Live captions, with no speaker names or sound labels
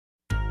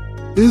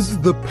Is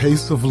the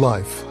pace of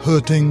life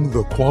hurting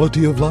the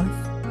quality of life?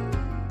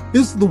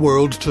 Is the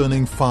world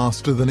turning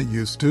faster than it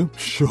used to?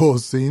 Sure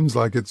seems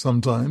like it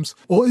sometimes.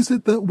 Or is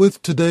it that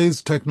with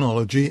today's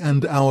technology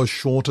and our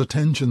short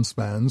attention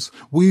spans,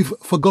 we've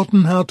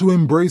forgotten how to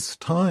embrace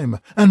time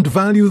and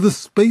value the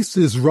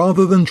spaces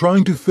rather than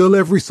trying to fill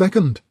every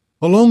second?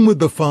 Along with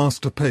the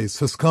faster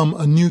pace has come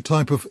a new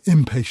type of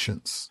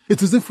impatience.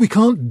 It's as if we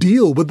can't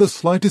deal with the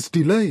slightest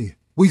delay.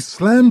 We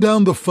slam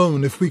down the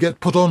phone if we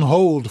get put on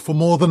hold for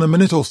more than a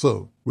minute or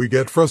so. We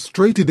get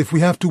frustrated if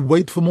we have to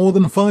wait for more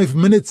than 5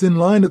 minutes in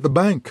line at the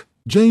bank.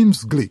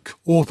 James Gleick,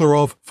 author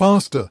of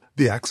Faster,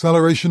 The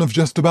Acceleration of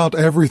Just About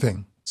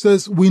Everything,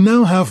 says we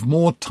now have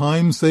more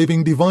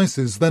time-saving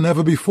devices than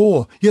ever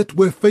before, yet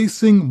we're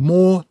facing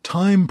more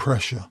time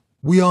pressure.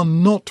 We are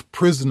not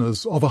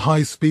prisoners of a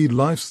high-speed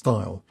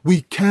lifestyle.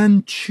 We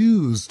can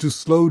choose to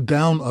slow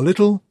down a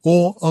little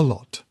or a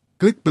lot.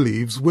 Gleick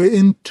believes we're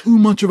in too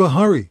much of a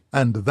hurry,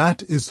 and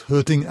that is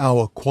hurting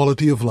our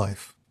quality of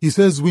life. He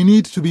says we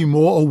need to be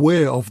more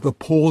aware of the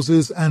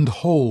pauses and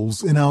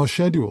holes in our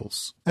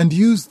schedules, and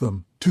use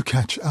them to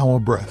catch our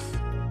breath.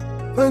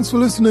 Thanks for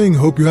listening.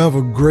 Hope you have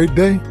a great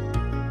day.